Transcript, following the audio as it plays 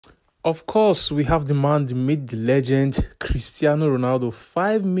Of course, we have the man, the myth, the legend, Cristiano Ronaldo.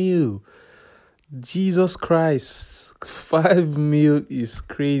 5 mil. Jesus Christ. 5 mil is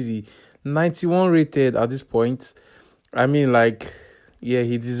crazy. 91 rated at this point. I mean, like, yeah,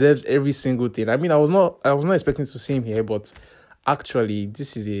 he deserves every single thing. I mean, I was not expecting to see him here, but actually,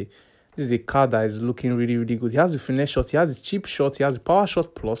 this is a card that is looking really, really good. He has the finesse shot, he has the chip shot, he has the power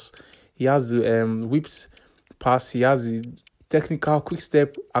shot plus, he has the whipped pass, he has the technical, quick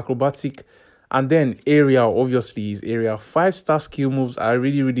step, acrobatic, and then aerial. Obviously, is aerial. 5-star skill moves. I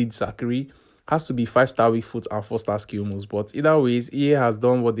really, really disagree. Has to be 5-star weak foot and 4-star skill moves. But either ways, EA has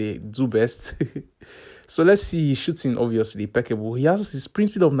done what they do best. So let's see. He's shooting, obviously, impeccable. He has his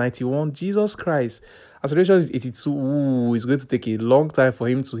sprint speed of 91. Jesus Christ. Acceleration is 82. Ooh, it's going to take a long time for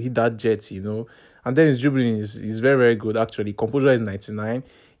him to hit that jet. And then his dribbling is very, very good, actually. Composure is 99.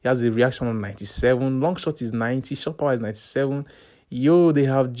 He has a reaction of 97. Long shot is 90. Shot power is 97. Yo, they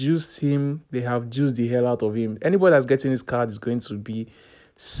have juiced him. They have juiced the hell out of him. Anybody that's getting this card is going to be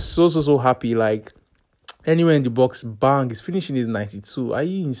so happy. Like, anywhere in the box, bang. His finishing is 92. Are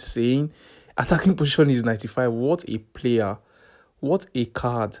you insane? Attacking position is 95. What a player. What a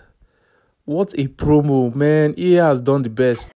card. What a promo, man. EA has done the best.